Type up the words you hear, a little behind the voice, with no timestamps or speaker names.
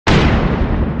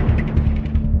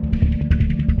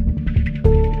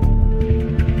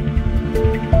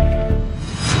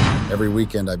Every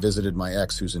weekend I visited my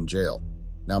ex who's in jail.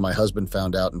 Now my husband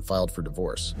found out and filed for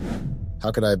divorce. How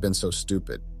could I have been so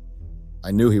stupid? I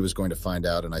knew he was going to find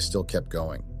out and I still kept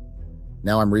going.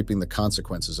 Now I'm reaping the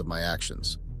consequences of my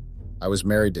actions. I was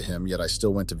married to him, yet I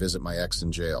still went to visit my ex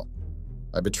in jail.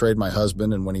 I betrayed my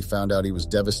husband, and when he found out, he was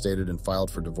devastated and filed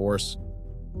for divorce.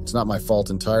 It's not my fault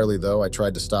entirely, though. I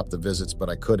tried to stop the visits, but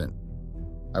I couldn't.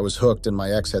 I was hooked, and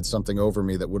my ex had something over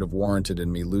me that would have warranted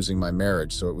in me losing my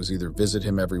marriage, so it was either visit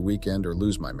him every weekend or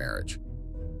lose my marriage.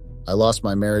 I lost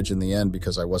my marriage in the end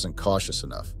because I wasn't cautious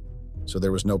enough, so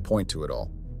there was no point to it all.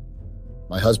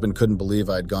 My husband couldn't believe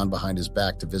I had gone behind his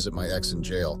back to visit my ex in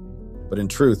jail, but in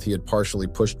truth, he had partially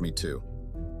pushed me to.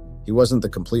 He wasn't the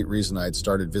complete reason I had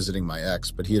started visiting my ex,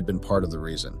 but he had been part of the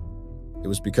reason. It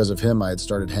was because of him I had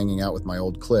started hanging out with my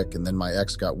old clique, and then my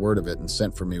ex got word of it and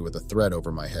sent for me with a threat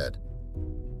over my head.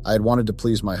 I had wanted to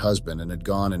please my husband and had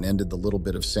gone and ended the little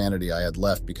bit of sanity I had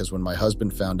left because when my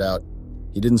husband found out,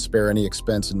 he didn't spare any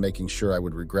expense in making sure I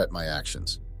would regret my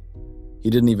actions. He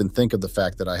didn't even think of the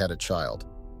fact that I had a child,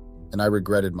 and I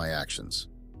regretted my actions.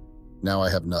 Now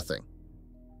I have nothing.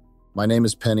 My name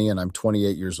is Penny and I'm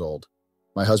 28 years old.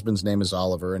 My husband's name is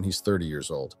Oliver and he's 30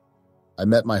 years old. I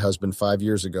met my husband 5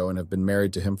 years ago and have been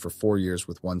married to him for 4 years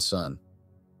with one son.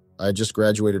 I had just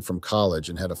graduated from college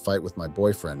and had a fight with my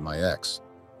boyfriend, my ex,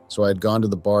 so I had gone to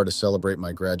the bar to celebrate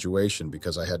my graduation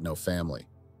because I had no family.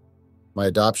 My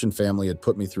adoption family had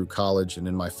put me through college and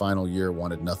in my final year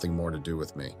wanted nothing more to do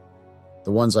with me.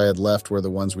 The ones I had left were the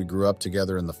ones we grew up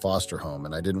together in the foster home,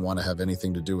 and I didn't want to have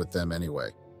anything to do with them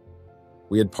anyway.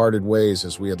 We had parted ways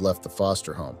as we had left the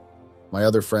foster home. My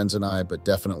other friends and I, but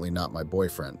definitely not my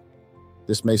boyfriend.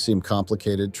 This may seem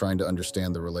complicated, trying to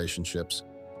understand the relationships.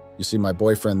 You see, my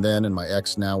boyfriend then and my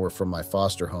ex now were from my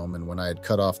foster home, and when I had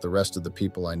cut off the rest of the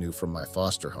people I knew from my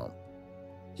foster home.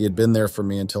 He had been there for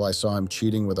me until I saw him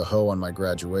cheating with a hoe on my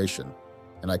graduation,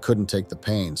 and I couldn't take the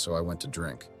pain, so I went to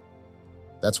drink.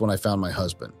 That's when I found my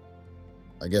husband.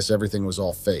 I guess everything was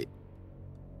all fate.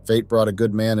 Fate brought a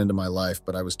good man into my life,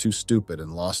 but I was too stupid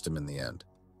and lost him in the end.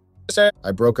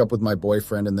 I broke up with my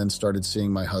boyfriend and then started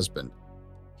seeing my husband.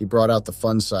 He brought out the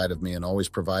fun side of me and always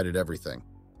provided everything.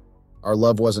 Our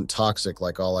love wasn't toxic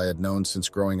like all I had known since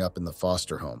growing up in the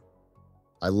foster home.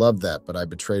 I loved that, but I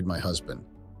betrayed my husband.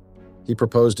 He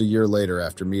proposed a year later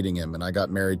after meeting him, and I got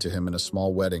married to him in a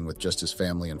small wedding with just his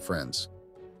family and friends.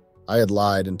 I had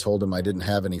lied and told him I didn't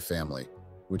have any family,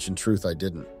 which in truth I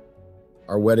didn't.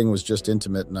 Our wedding was just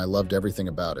intimate and I loved everything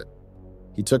about it.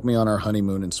 He took me on our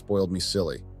honeymoon and spoiled me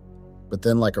silly. But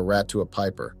then, like a rat to a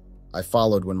piper, I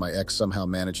followed when my ex somehow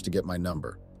managed to get my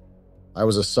number. I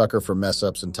was a sucker for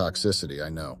mess-ups and toxicity, I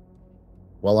know.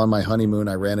 While on my honeymoon,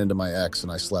 I ran into my ex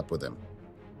and I slept with him.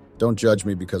 Don't judge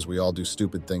me because we all do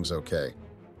stupid things, okay?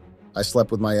 I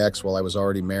slept with my ex while I was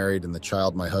already married and the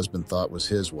child my husband thought was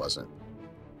his wasn't.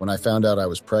 When I found out I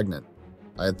was pregnant,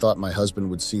 I had thought my husband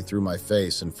would see through my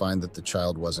face and find that the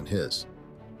child wasn't his.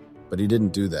 But he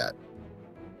didn't do that.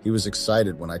 He was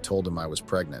excited when I told him I was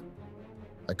pregnant.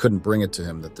 I couldn't bring it to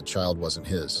him that the child wasn't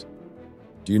his.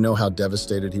 Do you know how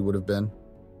devastated he would have been?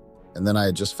 And then I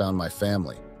had just found my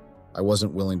family. I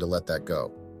wasn't willing to let that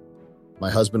go. My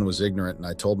husband was ignorant and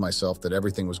I told myself that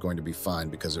everything was going to be fine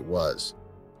because it was.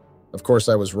 Of course,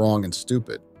 I was wrong and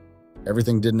stupid.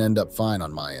 Everything didn't end up fine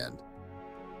on my end.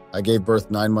 I gave birth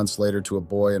 9 months later to a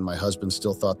boy and my husband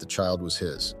still thought the child was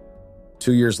his.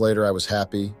 2 years later, I was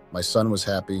happy, my son was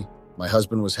happy, my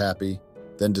husband was happy,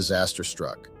 then disaster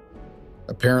struck.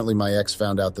 Apparently, my ex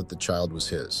found out that the child was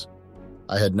his.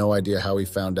 I had no idea how he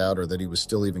found out or that he was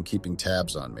still even keeping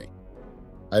tabs on me.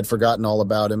 I had forgotten all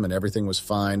about him and everything was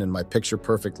fine, and my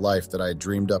picture-perfect life that I had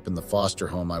dreamed up in the foster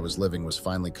home I was living was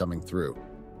finally coming through.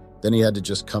 Then he had to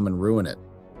just come and ruin it.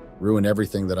 Ruin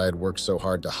everything that I had worked so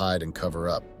hard to hide and cover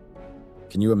up.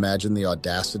 Can you imagine the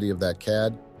audacity of that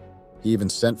cad? He even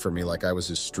sent for me like I was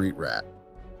his street rat.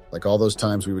 Like all those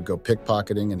times we would go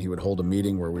pickpocketing and he would hold a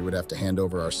meeting where we would have to hand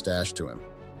over our stash to him.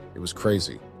 It was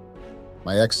crazy.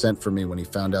 My ex sent for me when he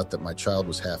found out that my child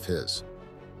was half his.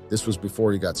 This was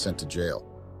before he got sent to jail.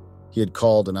 He had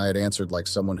called and I had answered like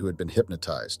someone who had been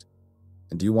hypnotized.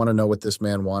 And do you want to know what this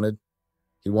man wanted?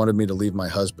 He wanted me to leave my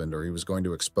husband or he was going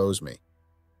to expose me.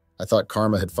 I thought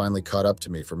karma had finally caught up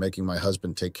to me for making my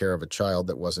husband take care of a child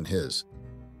that wasn't his.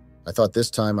 I thought this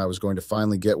time I was going to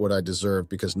finally get what I deserved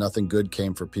because nothing good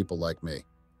came for people like me.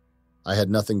 I had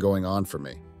nothing going on for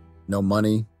me. No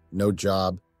money, no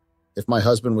job. If my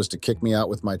husband was to kick me out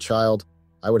with my child,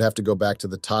 I would have to go back to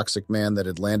the toxic man that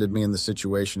had landed me in the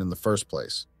situation in the first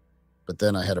place. But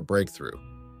then I had a breakthrough.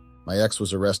 My ex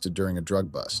was arrested during a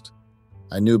drug bust.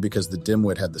 I knew because the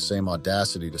dimwit had the same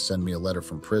audacity to send me a letter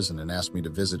from prison and ask me to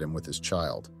visit him with his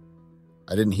child.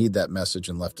 I didn't heed that message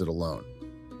and left it alone.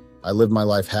 I lived my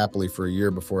life happily for a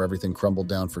year before everything crumbled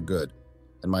down for good,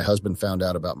 and my husband found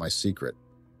out about my secret.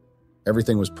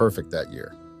 Everything was perfect that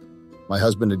year. My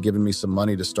husband had given me some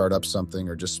money to start up something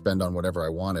or just spend on whatever I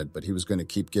wanted, but he was going to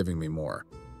keep giving me more.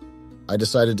 I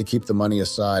decided to keep the money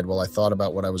aside while I thought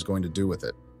about what I was going to do with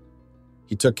it.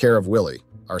 He took care of Willie,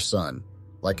 our son,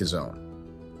 like his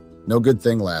own. No good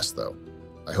thing lasts, though.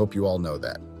 I hope you all know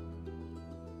that.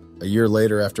 A year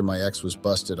later, after my ex was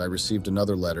busted, I received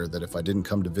another letter that if I didn't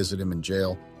come to visit him in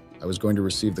jail, I was going to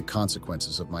receive the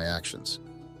consequences of my actions.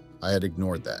 I had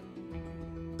ignored that.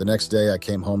 The next day, I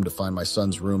came home to find my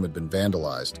son's room had been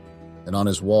vandalized, and on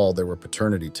his wall there were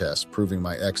paternity tests proving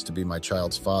my ex to be my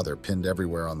child's father pinned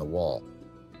everywhere on the wall.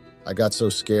 I got so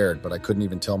scared, but I couldn't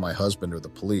even tell my husband or the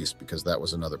police because that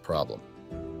was another problem.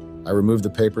 I removed the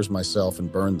papers myself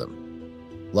and burned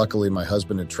them. Luckily, my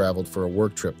husband had traveled for a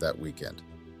work trip that weekend,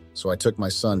 so I took my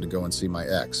son to go and see my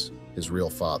ex, his real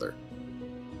father.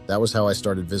 That was how I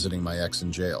started visiting my ex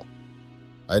in jail.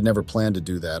 I had never planned to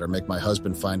do that or make my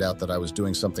husband find out that I was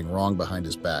doing something wrong behind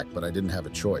his back, but I didn't have a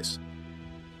choice.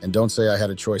 And don't say I had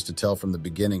a choice to tell from the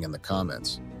beginning in the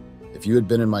comments. If you had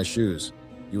been in my shoes,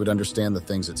 you would understand the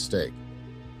things at stake.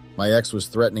 My ex was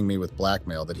threatening me with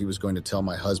blackmail that he was going to tell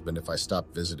my husband if I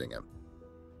stopped visiting him.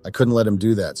 I couldn't let him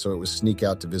do that, so it was sneak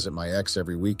out to visit my ex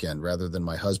every weekend rather than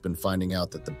my husband finding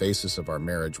out that the basis of our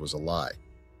marriage was a lie.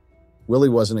 Willie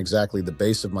wasn't exactly the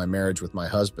base of my marriage with my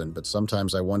husband, but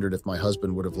sometimes I wondered if my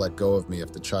husband would have let go of me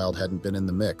if the child hadn't been in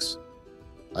the mix.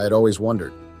 I had always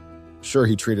wondered. Sure,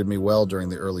 he treated me well during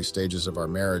the early stages of our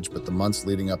marriage, but the months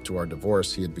leading up to our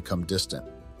divorce, he had become distant.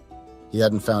 He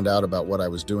hadn't found out about what I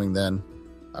was doing then.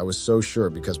 I was so sure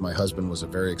because my husband was a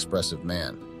very expressive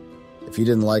man. If he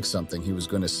didn't like something, he was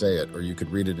going to say it, or you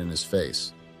could read it in his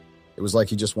face. It was like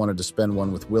he just wanted to spend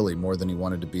one with Willie more than he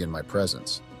wanted to be in my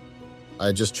presence. I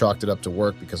had just chalked it up to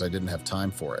work because I didn't have time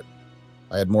for it.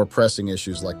 I had more pressing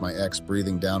issues like my ex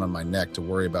breathing down on my neck to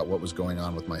worry about what was going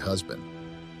on with my husband.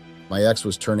 My ex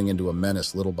was turning into a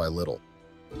menace little by little.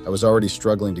 I was already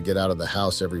struggling to get out of the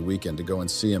house every weekend to go and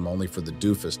see him only for the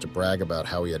doofus to brag about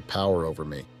how he had power over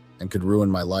me and could ruin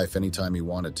my life anytime he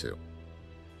wanted to.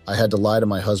 I had to lie to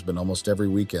my husband almost every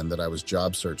weekend that I was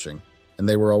job searching, and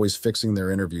they were always fixing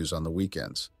their interviews on the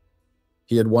weekends.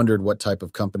 He had wondered what type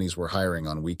of companies were hiring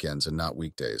on weekends and not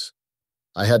weekdays.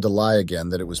 I had to lie again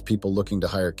that it was people looking to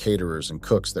hire caterers and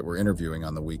cooks that were interviewing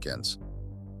on the weekends.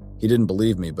 He didn't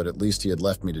believe me, but at least he had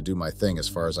left me to do my thing as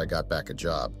far as I got back a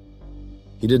job.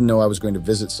 He didn't know I was going to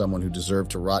visit someone who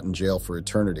deserved to rot in jail for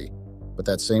eternity, but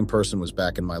that same person was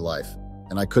back in my life,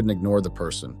 and I couldn't ignore the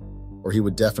person, or he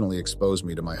would definitely expose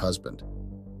me to my husband.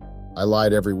 I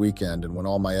lied every weekend, and when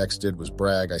all my ex did was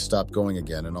brag, I stopped going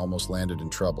again and almost landed in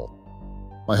trouble.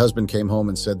 My husband came home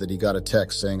and said that he got a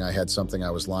text saying I had something I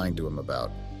was lying to him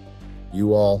about.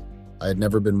 I had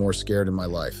never been more scared in my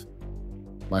life.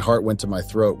 My heart went to my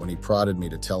throat when he prodded me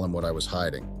to tell him what I was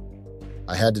hiding.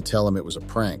 I had to tell him it was a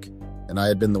prank, and I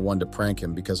had been the one to prank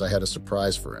him because I had a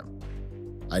surprise for him.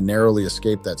 I narrowly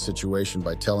escaped that situation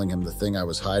by telling him the thing I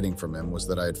was hiding from him was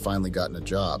that I had finally gotten a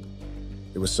job.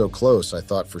 It was so close, I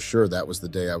thought for sure that was the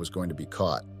day I was going to be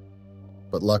caught.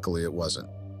 But luckily it wasn't.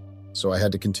 So I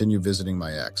had to continue visiting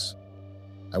my ex.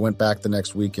 I went back the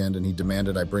next weekend and he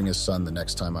demanded I bring his son the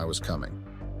next time I was coming.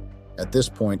 At this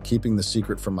point, keeping the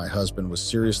secret from my husband was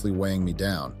seriously weighing me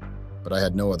down, but I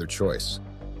had no other choice.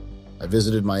 I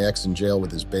visited my ex in jail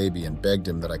with his baby and begged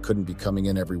him that I couldn't be coming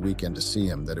in every weekend to see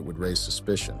him, that it would raise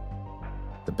suspicion.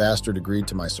 The bastard agreed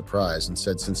to my surprise and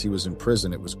said since he was in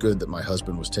prison, it was good that my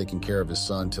husband was taking care of his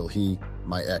son till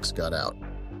my ex, got out.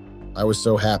 I was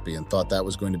so happy and thought that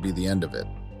was going to be the end of it,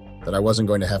 that I wasn't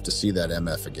going to have to see that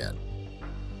MF again.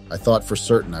 I thought for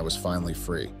certain I was finally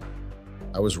free.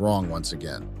 I was wrong once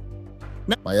again.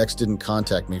 My ex didn't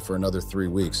contact me for another 3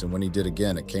 weeks, and when he did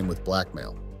again, it came with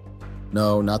blackmail.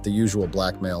 No, not the usual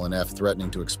blackmail and threatening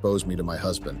to expose me to my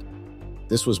husband.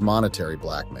 This was monetary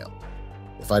blackmail.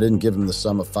 If I didn't give him the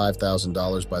sum of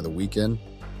 $5,000 by the weekend,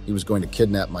 he was going to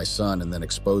kidnap my son and then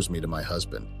expose me to my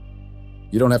husband.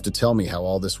 You don't have to tell me how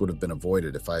all this would have been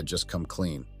avoided if I had just come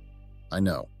clean. I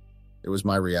know. It was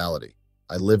my reality.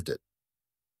 I lived it.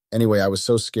 Anyway, I was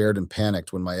so scared and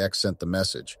panicked when my ex sent the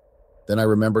message. Then I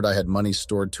remembered I had money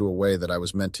stored away that I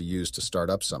was meant to use to start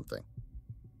up something.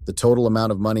 The total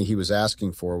amount of money he was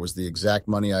asking for was the exact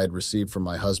money I had received from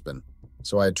my husband,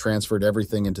 so I had transferred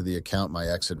everything into the account my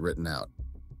ex had written out.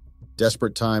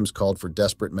 Desperate times called for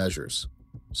desperate measures,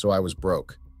 so I was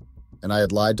broke. And I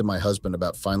had lied to my husband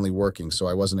about finally working, so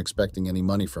I wasn't expecting any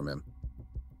money from him.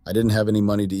 I didn't have any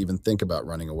money to even think about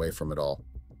running away from it all.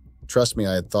 Trust me,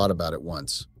 I had thought about it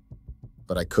once,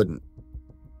 but I couldn't.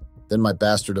 Then my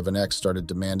bastard of an ex started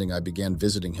demanding I began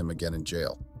visiting him again in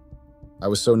jail. I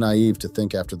was so naive to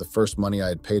think after the first money I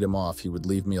had paid him off he would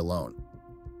leave me alone.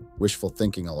 Wishful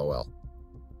thinking, lol.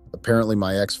 Apparently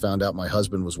my ex found out my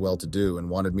husband was well-to-do and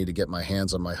wanted me to get my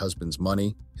hands on my husband's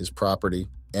money, his property,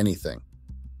 anything.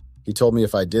 He told me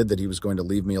if I did that he was going to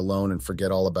leave me alone and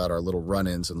forget all about our little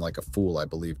run-ins, and like a fool I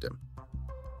believed him.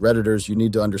 Redditors, you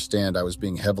need to understand I was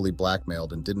being heavily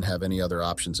blackmailed and didn't have any other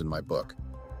options in my book.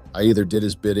 I either did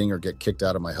his bidding or get kicked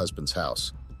out of my husband's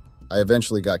house. I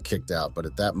eventually got kicked out, but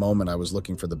at that moment I was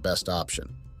looking for the best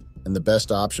option. And the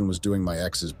best option was doing my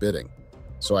ex's bidding.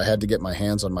 So I had to get my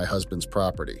hands on my husband's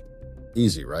property.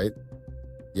 Easy, right?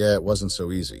 Yeah, it wasn't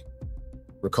so easy.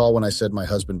 Recall when I said my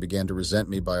husband began to resent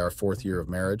me by our 4th year of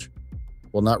marriage?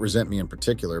 Well, not resent me in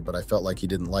particular, but I felt like he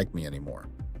didn't like me anymore.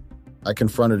 I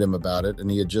confronted him about it, and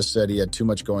he had just said he had too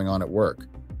much going on at work.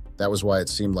 That was why it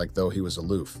seemed like though he was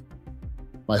aloof.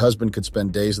 My husband could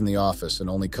spend days in the office and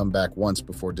only come back once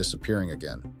before disappearing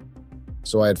again.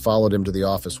 So I had followed him to the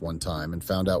office one time and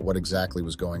found out what exactly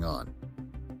was going on.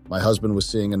 My husband was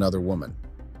seeing another woman.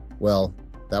 Well,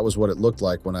 that was what it looked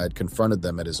like when I had confronted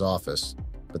them at his office,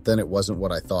 but then it wasn't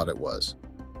what I thought it was.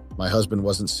 My husband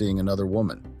wasn't seeing another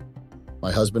woman.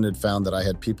 My husband had found that I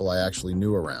had people I actually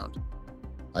knew around.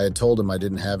 I had told him I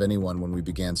didn't have anyone when we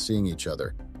began seeing each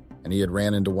other, and he had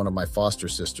ran into one of my foster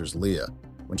sisters, Leah,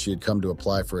 when she had come to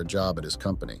apply for a job at his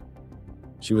company.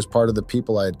 She was part of the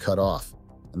people I had cut off,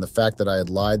 and the fact that I had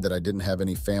lied that I didn't have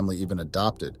any family even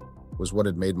adopted was what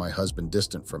had made my husband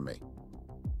distant from me.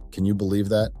 Can you believe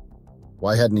that?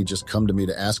 Why hadn't he just come to me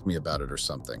to ask me about it or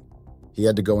something? He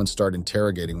had to go and start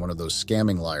interrogating one of those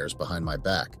scamming liars behind my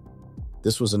back.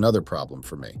 This was another problem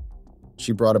for me.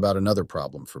 She brought about another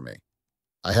problem for me.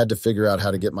 I had to figure out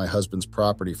how to get my husband's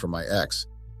property from my ex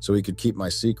so he could keep my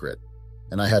secret,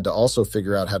 and I had to also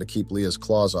figure out how to keep Leah's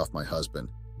claws off my husband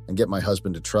and get my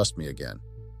husband to trust me again.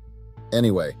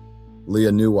 Anyway,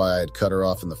 Leah knew why I had cut her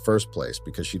off in the first place,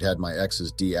 because she'd had my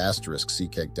ex's D** sea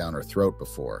cake down her throat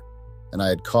before, and I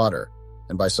had caught her,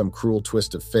 and by some cruel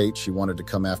twist of fate she wanted to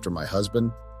come after my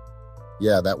husband?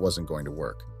 Yeah, that wasn't going to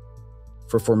work.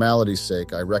 For formality's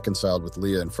sake, I reconciled with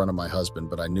Leah in front of my husband,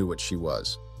 but I knew what she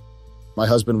was. My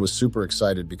husband was super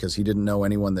excited because he didn't know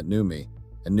anyone that knew me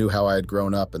and knew how I had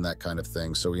grown up and that kind of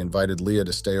thing, so he invited Leah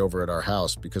to stay over at our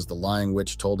house because the lying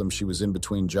witch told him she was in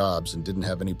between jobs and didn't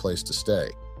have any place to stay.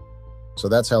 So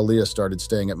that's how Leah started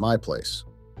staying at my place.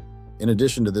 In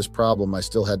addition to this problem, I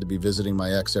still had to be visiting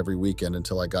my ex every weekend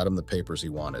until I got him the papers he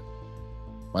wanted.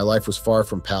 My life was far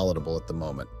from palatable at the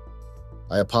moment.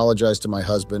 I apologized to my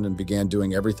husband and began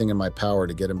doing everything in my power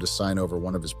to get him to sign over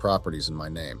one of his properties in my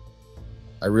name.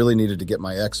 I really needed to get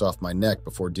my ex off my neck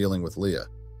before dealing with Leah.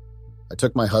 I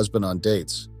took my husband on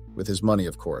dates, with his money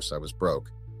of course, I was broke.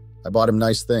 I bought him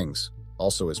nice things,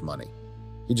 also his money.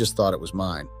 He just thought it was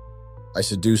mine. I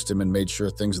seduced him and made sure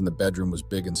things in the bedroom was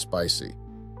big and spicy.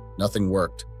 Nothing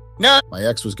worked. No! My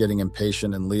ex was getting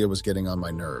impatient and Leah was getting on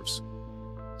my nerves.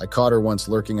 I caught her once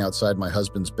lurking outside my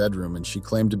husband's bedroom and she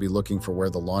claimed to be looking for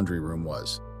where the laundry room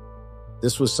was.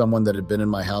 This was someone that had been in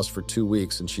my house for 2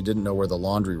 weeks and she didn't know where the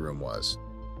laundry room was.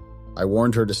 I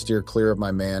warned her to steer clear of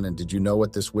my man, and did you know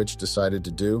what this witch decided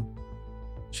to do?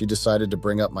 She decided to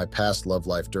bring up my past love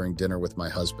life during dinner with my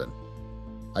husband.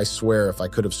 I swear if I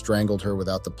could have strangled her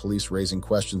without the police raising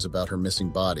questions about her missing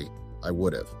body, I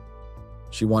would have.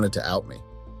 She wanted to out me.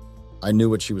 I knew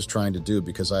what she was trying to do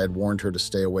because I had warned her to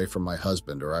stay away from my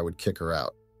husband or I would kick her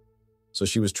out. So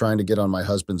she was trying to get on my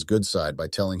husband's good side by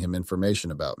telling him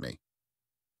information about me.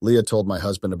 Leah told my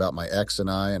husband about my ex and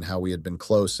I and how we had been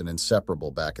close and inseparable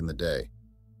back in the day.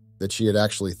 That she had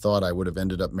actually thought I would have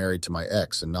ended up married to my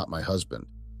ex and not my husband.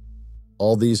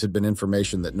 All these had been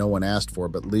information that no one asked for,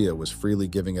 but Leah was freely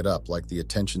giving it up like the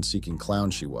attention-seeking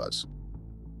clown she was.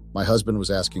 My husband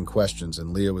was asking questions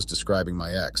and Leah was describing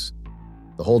my ex.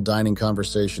 The whole dining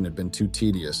conversation had been too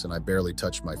tedious and I barely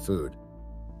touched my food.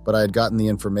 But I had gotten the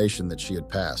information that she had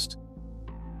passed.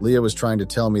 Leah was trying to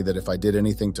tell me that if I did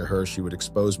anything to her, she would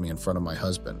expose me in front of my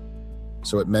husband.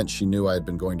 So it meant she knew I had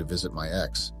been going to visit my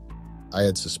ex. I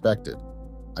had suspected.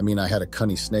 I mean, I had a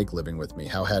cunny snake living with me.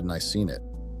 How hadn't I seen it?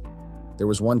 There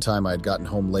was one time I had gotten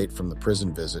home late from the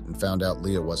prison visit and found out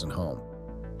Leah wasn't home.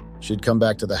 She'd come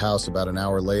back to the house about an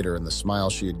hour later and the smile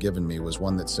she had given me was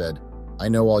one that said, "I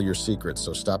know all your secrets,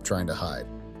 so stop trying to hide."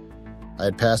 I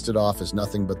had passed it off as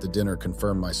nothing but the dinner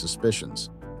confirmed my suspicions.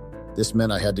 This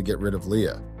meant I had to get rid of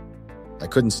Leah. I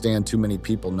couldn't stand too many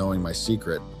people knowing my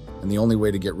secret, and the only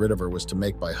way to get rid of her was to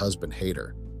make my husband hate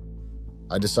her.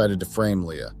 I decided to frame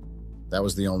Leah. That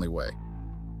was the only way.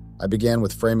 I began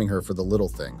with framing her for the little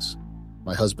things.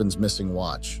 My husband's missing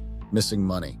watch, missing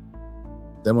money.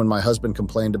 Then when my husband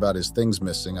complained about his things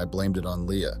missing, I blamed it on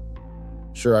Leah.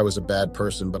 Sure, I was a bad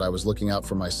person, but I was looking out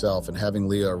for myself, and having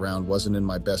Leah around wasn't in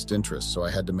my best interest, so I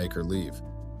had to make her leave.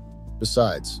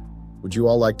 Besides, would you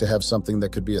all like to have something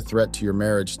that could be a threat to your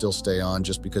marriage still stay on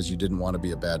just because you didn't want to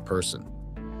be a bad person?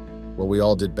 Well, we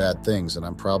all did bad things, and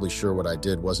I'm probably sure what I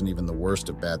did wasn't even the worst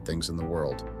of bad things in the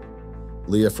world.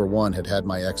 Leah, for one, had had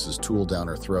my ex's tool down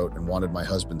her throat and wanted my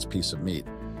husband's piece of meat.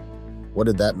 What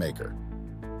did that make her?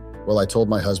 Well, I told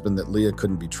my husband that Leah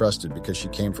couldn't be trusted because she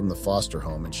came from the foster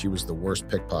home and she was the worst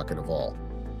pickpocket of all.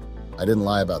 I didn't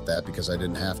lie about that because I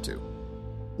didn't have to.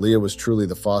 Leah was truly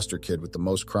the foster kid with the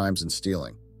most crimes and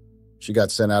stealing. She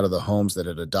got sent out of the homes that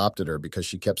had adopted her because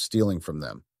she kept stealing from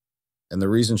them. And the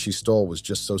reason she stole was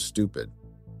just so stupid.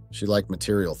 She liked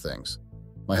material things.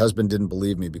 My husband didn't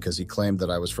believe me because he claimed that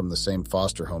I was from the same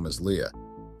foster home as Leah,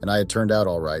 and I had turned out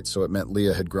all right, so it meant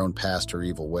Leah had grown past her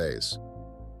evil ways.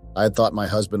 I had thought my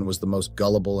husband was the most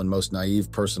gullible and most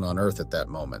naive person on earth at that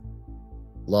moment.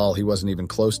 Lol, he wasn't even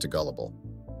close to gullible.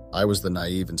 I was the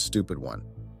naive and stupid one.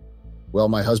 Well,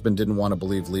 my husband didn't want to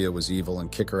believe Leah was evil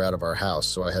and kick her out of our house,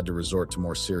 so I had to resort to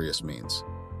more serious means.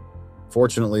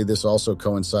 Fortunately, this also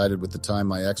coincided with the time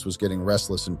my ex was getting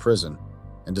restless in prison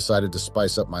and decided to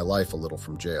spice up my life a little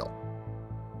from jail.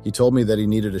 He told me that he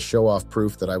needed to show off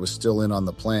proof that I was still in on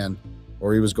the plan,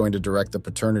 or he was going to direct the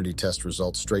paternity test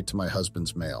results straight to my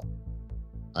husband's mail.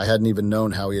 I hadn't even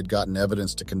known how he had gotten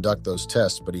evidence to conduct those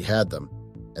tests, but he had them,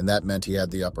 and that meant he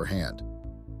had the upper hand.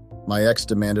 My ex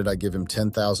demanded I give him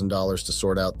 $10,000 to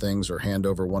sort out things or hand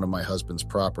over one of my husband's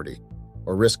property,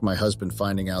 or risk my husband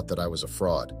finding out that I was a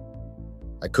fraud.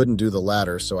 I couldn't do the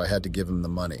latter, so I had to give him the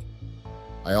money.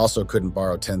 I also couldn't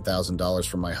borrow $10,000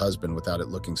 from my husband without it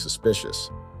looking suspicious,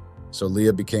 so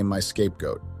Leah became my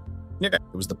scapegoat. It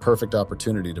was the perfect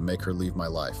opportunity to make her leave my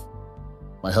life.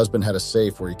 My husband had a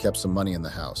safe where he kept some money in the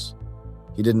house.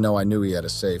 He didn't know I knew he had a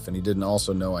safe, and he didn't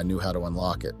also know I knew how to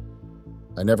unlock it.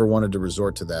 I never wanted to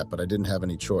resort to that, but I didn't have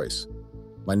any choice.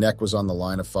 My neck was on the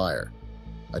line of fire.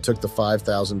 I took the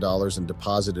 $5,000 and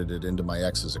deposited it into my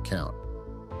ex's account.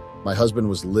 My husband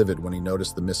was livid when he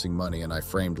noticed the missing money, and I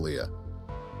framed Leah.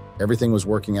 Everything was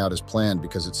working out as planned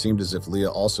because it seemed as if Leah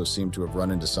also seemed to have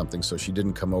run into something, so she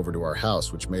didn't come over to our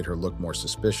house, which made her look more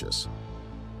suspicious.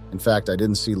 In fact, I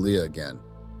didn't see Leah again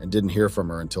and didn't hear from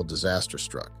her until disaster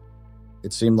struck.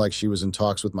 It seemed like she was in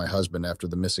talks with my husband after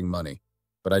the missing money,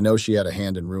 but I know she had a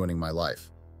hand in ruining my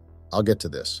life. I'll get to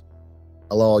this.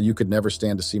 Lol, you could never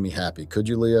stand to see me happy, could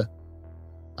you, Leah?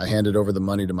 I handed over the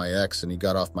money to my ex and he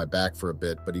got off my back for a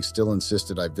bit, but he still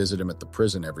insisted I visit him at the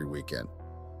prison every weekend.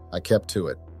 I kept to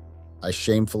it. I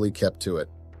shamefully kept to it.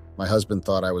 My husband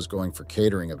thought I was going for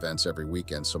catering events every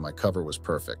weekend, so my cover was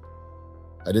perfect.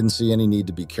 I didn't see any need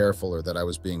to be careful or that I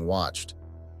was being watched.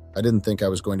 I didn't think I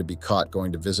was going to be caught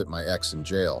going to visit my ex in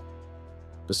jail.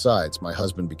 Besides, my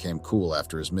husband became cool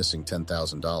after his missing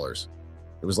 $10,000.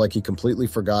 It was like he completely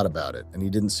forgot about it, and he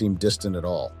didn't seem distant at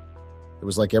all. It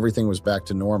was like everything was back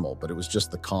to normal, but it was just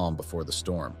the calm before the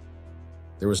storm.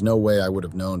 There was no way I would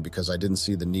have known because I didn't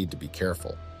see the need to be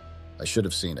careful. I should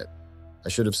have seen it. I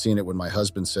should have seen it when my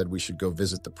husband said we should go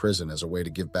visit the prison as a way to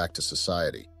give back to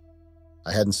society.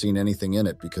 I hadn't seen anything in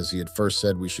it because he had first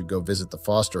said we should go visit the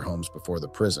foster homes before the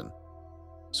prison.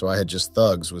 So I had just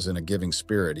thugs was in a giving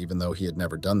spirit even though he had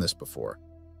never done this before.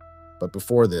 But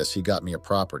before this, he got me a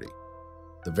property.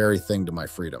 The very thing to my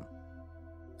freedom.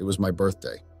 It was my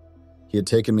birthday. He had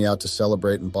taken me out to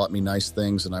celebrate and bought me nice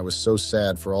things, and I was so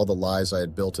sad for all the lies I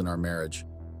had built in our marriage.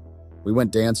 We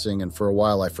went dancing, and for a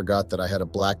while I forgot that I had a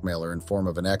blackmailer in form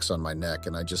of an X on my neck,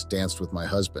 and I just danced with my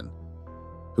husband.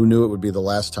 Who knew it would be the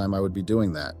last time I would be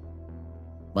doing that?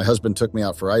 My husband took me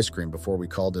out for ice cream before we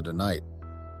called it a night.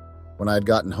 When I had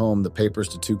gotten home, the papers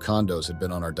to 2 condos had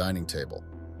been on our dining table.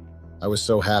 I was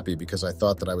so happy because I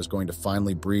thought that I was going to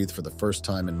finally breathe for the first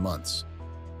time in months.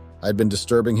 I had been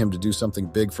disturbing him to do something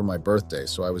big for my birthday,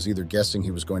 so I was either guessing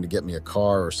he was going to get me a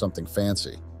car or something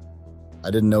fancy. I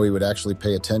didn't know he would actually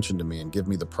pay attention to me and give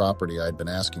me the property I had been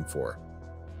asking for.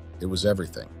 It was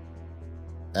everything.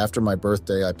 After my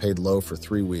birthday, I paid low for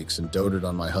 3 weeks and doted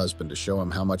on my husband to show him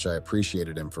how much I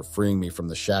appreciated him for freeing me from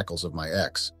the shackles of my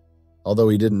ex, although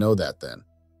he didn't know that then.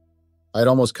 I had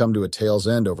almost come to a tail's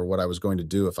end over what I was going to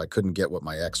do if I couldn't get what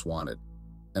my ex wanted,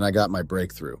 and I got my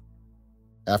breakthrough.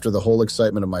 After the whole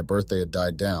excitement of my birthday had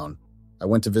died down, I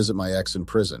went to visit my ex in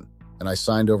prison, and I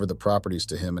signed over the properties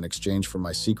to him in exchange for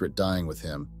my secret dying with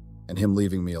him and him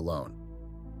leaving me alone.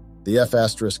 The F***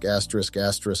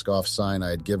 off sign I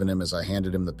had given him as I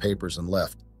handed him the papers and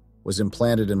left was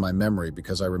implanted in my memory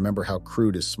because I remember how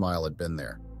crude his smile had been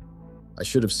there. I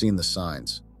should have seen the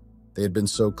signs. They had been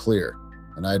so clear,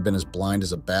 and I had been as blind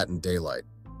as a bat in daylight.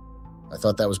 I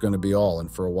thought that was going to be all,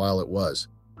 and for a while it was.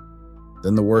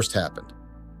 Then the worst happened.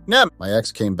 No. My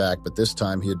ex came back, but this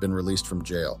time he had been released from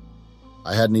jail.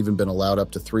 I hadn't even been allowed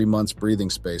up to 3 months breathing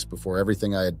space before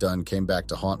everything I had done came back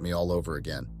to haunt me all over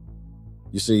again.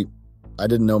 You see, I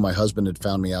didn't know my husband had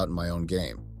found me out in my own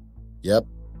game. Yep,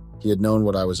 he had known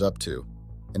what I was up to,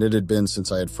 and it had been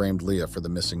since I had framed Leah for the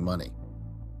missing money.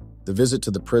 The visit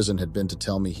to the prison had been to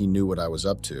tell me he knew what I was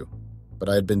up to, but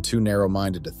I had been too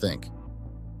narrow-minded to think.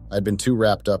 I had been too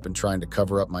wrapped up in trying to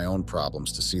cover up my own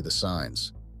problems to see the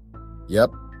signs.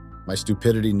 Yep, my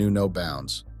stupidity knew no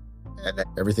bounds.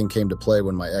 Everything came to play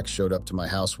when my ex showed up to my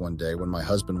house one day when my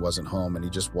husband wasn't home, and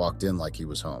he just walked in like he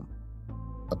was home.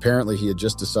 Apparently, he had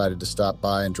just decided to stop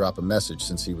by and drop a message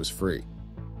since he was free.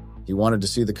 He wanted to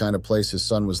see the kind of place his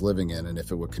son was living in and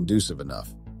if it were conducive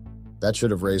enough. That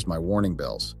should have raised my warning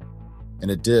bells. And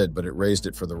it did, but it raised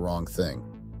it for the wrong thing.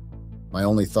 My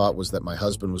only thought was that my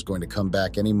husband was going to come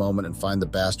back any moment and find the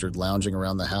bastard lounging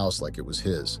around the house like it was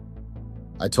his.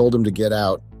 I told him to get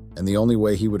out, and the only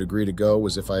way he would agree to go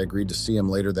was if I agreed to see him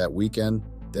later that weekend,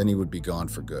 then he would be gone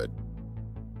for good.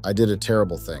 I did a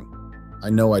terrible thing. I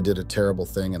know I did a terrible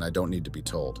thing, and I don't need to be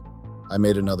told. I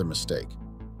made another mistake.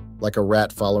 Like a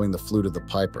rat following the flute of the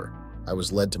piper, I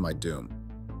was led to my doom.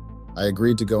 I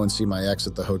agreed to go and see my ex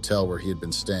at the hotel where he had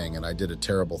been staying, and I did a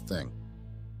terrible thing.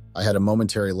 I had a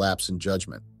momentary lapse in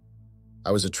judgment.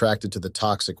 I was attracted to the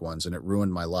toxic ones, and it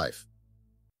ruined my life.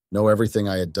 Know everything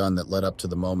I had done that led up to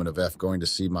the moment of F going to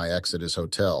see my ex at his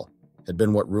hotel had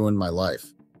been what ruined my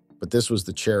life, but this was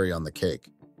the cherry on the cake.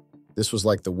 This was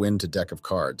like the wind to deck of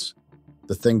cards,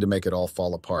 the thing to make it all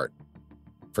fall apart.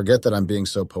 Forget that I'm being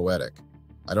so poetic.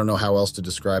 I don't know how else to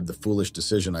describe the foolish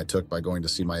decision I took by going to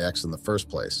see my ex in the first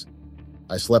place.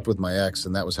 I slept with my ex,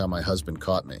 and that was how my husband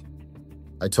caught me.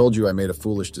 I told you I made a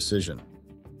foolish decision.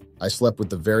 I slept with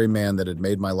the very man that had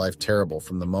made my life terrible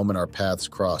from the moment our paths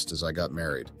crossed as I got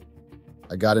married.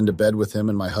 I got into bed with him,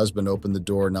 and my husband opened the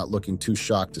door, not looking too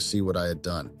shocked to see what I had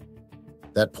done.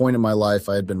 That point in my life,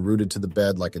 I had been rooted to the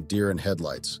bed like a deer in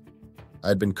headlights. I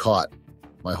had been caught.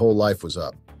 My whole life was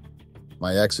up.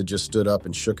 My ex had just stood up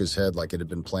and shook his head like it had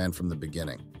been planned from the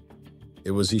beginning.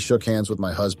 It was he shook hands with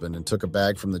my husband and took a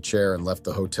bag from the chair and left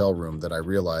the hotel room that I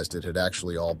realized it had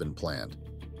actually all been planned.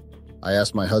 I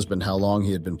asked my husband how long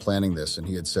he had been planning this, and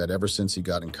he had said ever since he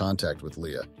got in contact with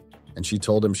Leah, and she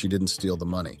told him she didn't steal the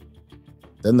money.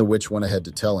 Then the witch went ahead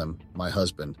to tell him, my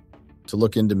husband, to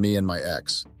look into me and my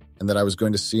ex, and that I was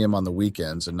going to see him on the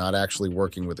weekends and not actually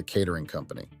working with a catering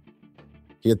company.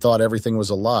 He had thought everything was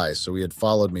a lie, so he had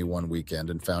followed me one weekend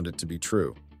and found it to be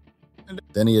true.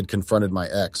 Then he had confronted my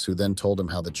ex, who then told him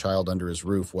how the child under his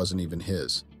roof wasn't even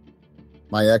his.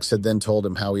 My ex had then told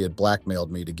him how he had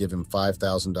blackmailed me to give him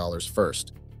 $5,000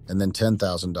 first, and then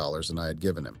 $10,000, and I had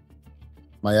given him.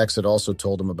 My ex had also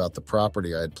told him about the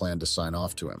property I had planned to sign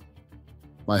off to him.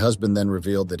 My husband then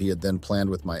revealed that he had then planned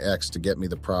with my ex to get me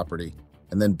the property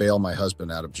and then bail my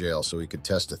husband out of jail so he could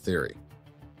test a theory.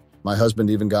 My husband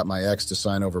even got my ex to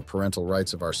sign over parental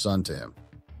rights of our son to him.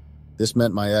 This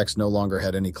meant my ex no longer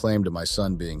had any claim to my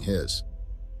son being his.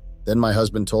 Then my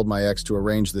husband told my ex to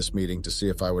arrange this meeting to see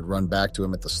if I would run back to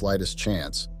him at the slightest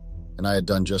chance, and I had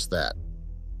done just that.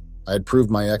 I had proved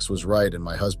my ex was right, and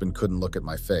my husband couldn't look at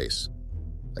my face.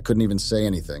 I couldn't even say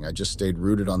anything. I just stayed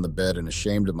rooted on the bed and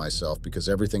ashamed of myself because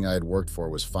everything I had worked for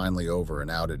was finally over and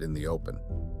outed in the open.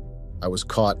 I was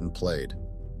caught and played.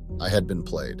 I had been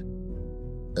played.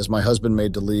 As my husband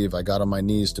made to leave, I got on my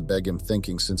knees to beg him,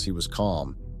 thinking since he was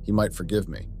calm, he might forgive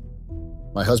me.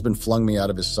 My husband flung me out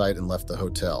of his sight and left the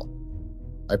hotel.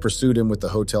 I pursued him with the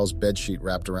hotel's bedsheet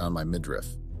wrapped around my midriff.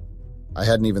 I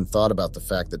hadn't even thought about the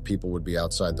fact that people would be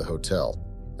outside the hotel,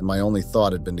 and my only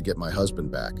thought had been to get my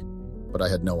husband back, but I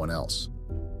had no one else.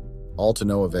 All to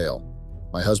no avail.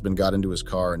 My husband got into his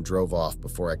car and drove off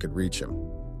before I could reach him,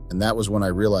 and that was when I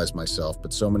realized myself,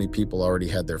 but so many people already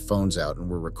had their phones out and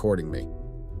were recording me.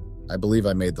 I believe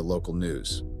I made the local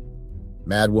news.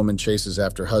 Mad woman chases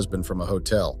after husband from a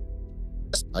hotel.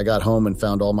 I got home and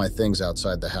found all my things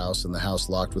outside the house and the house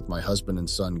locked with my husband and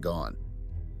son gone.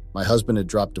 My husband had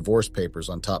dropped divorce papers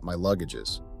on top my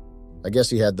luggages. I guess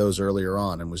he had those earlier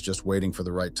on and was just waiting for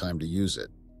the right time to use it.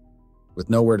 With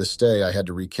nowhere to stay, I had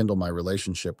to rekindle my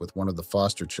relationship with one of the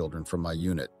foster children from my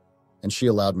unit, and she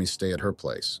allowed me stay at her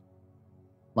place.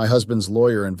 My husband's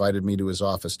lawyer invited me to his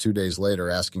office 2 days later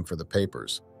asking for the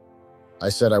papers. I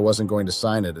said I wasn't going to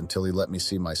sign it until he let me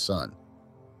see my son.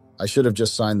 I should have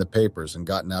just signed the papers and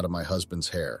gotten out of my husband's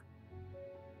hair.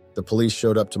 The police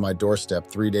showed up to my doorstep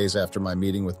 3 days after my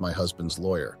meeting with my husband's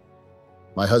lawyer.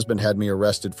 My husband had me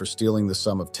arrested for stealing the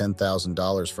sum of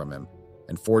 $10,000 from him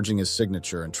and forging his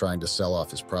signature and trying to sell off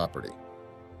his property.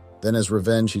 Then as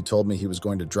revenge, he told me he was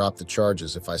going to drop the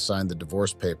charges if I signed the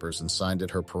divorce papers and signed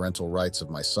her parental rights of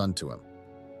my son to him.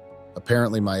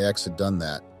 Apparently my ex had done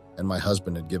that, and my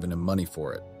husband had given him money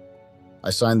for it. I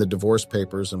signed the divorce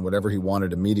papers and whatever he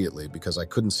wanted immediately because I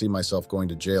couldn't see myself going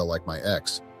to jail like my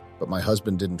ex, but my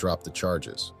husband didn't drop the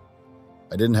charges.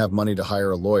 I didn't have money to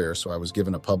hire a lawyer, so I was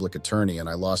given a public attorney and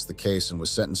I lost the case and was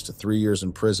sentenced to 3 years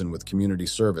in prison with community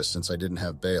service since I didn't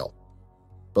have bail.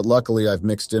 But luckily I've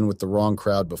mixed in with the wrong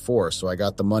crowd before, so I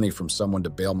got the money from someone to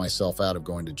bail myself out of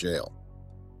going to jail.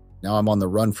 Now I'm on the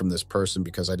run from this person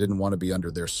because I didn't want to be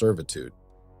under their servitude.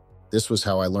 This was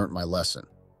how I learned my lesson.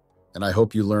 And I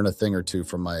hope you learn a thing or two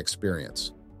from my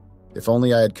experience. If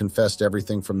only I had confessed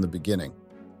everything from the beginning,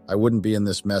 I wouldn't be in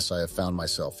this mess I have found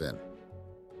myself in.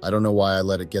 I don't know why I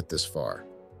let it get this far.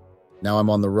 Now I'm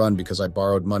on the run because I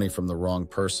borrowed money from the wrong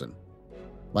person.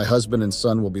 My husband and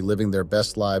son will be living their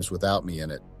best lives without me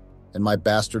in it, and my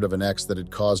bastard of an ex that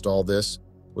had caused all this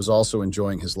was also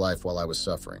enjoying his life while I was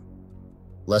suffering.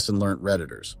 Lesson learned,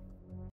 Redditors.